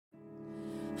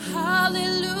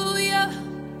Hallelujah.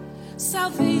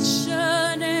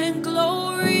 Salvation and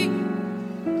glory,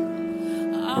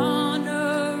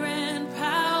 honor and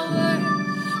power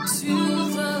to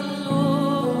the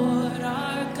Lord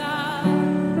our God.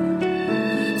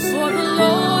 For the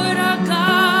Lord our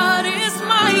God is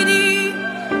mighty.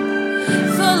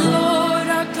 The Lord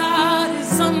our God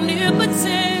is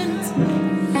omnipotent.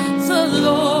 The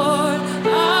Lord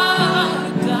our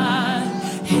God,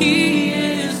 He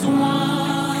is wonderful.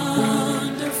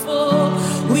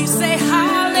 We say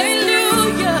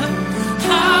hallelujah,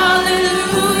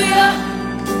 hallelujah.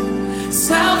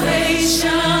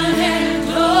 Salvation and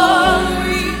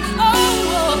glory,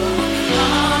 honor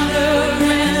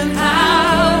and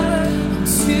power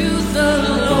to the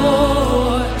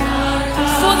Lord our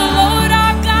God. For the Lord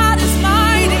our God is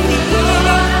mighty. The Lord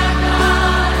our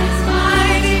God is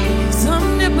mighty. He's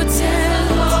omnipotent.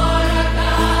 The Lord our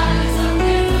God is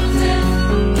omnipotent.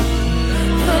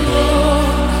 The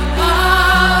Lord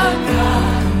our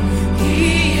God, He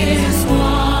is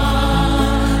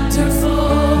wonderful.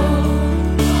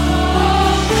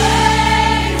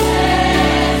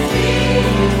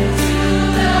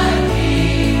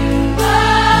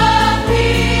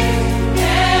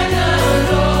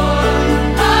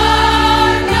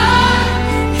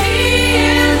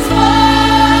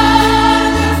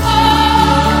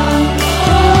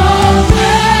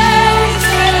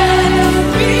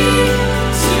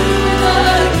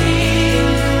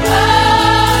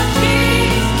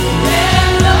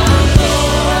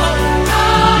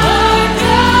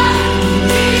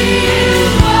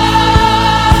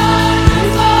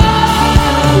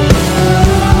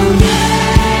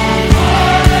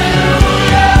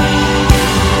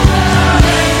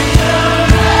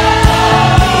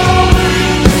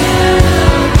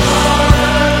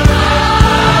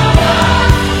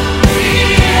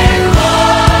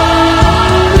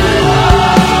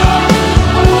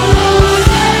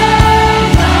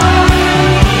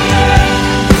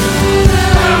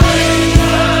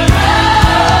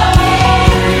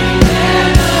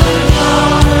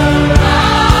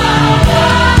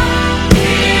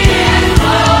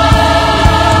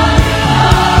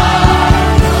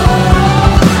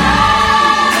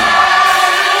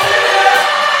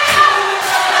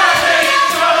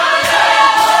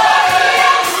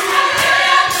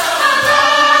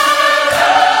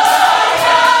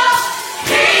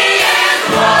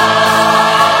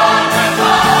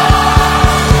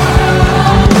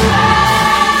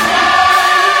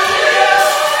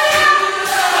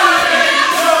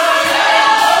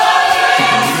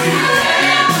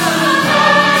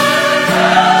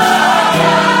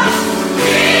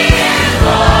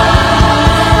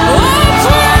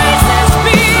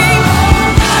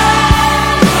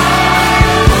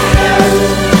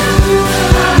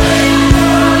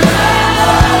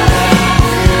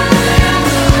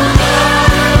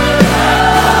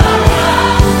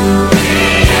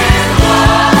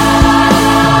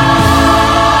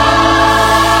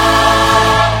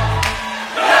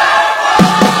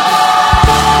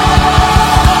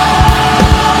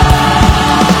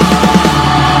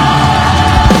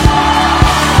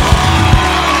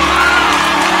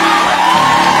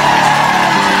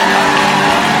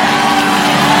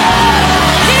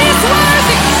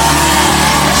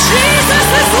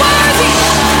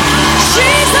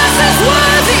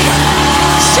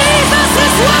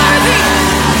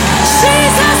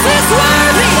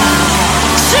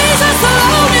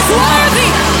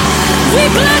 We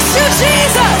bless you,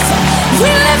 Jesus. We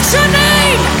lift your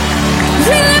name.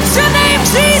 We lift your name,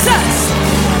 Jesus.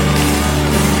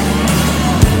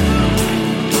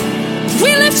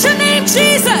 We lift your name,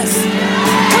 Jesus.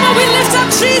 Come on, we lift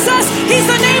up Jesus. He's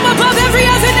the name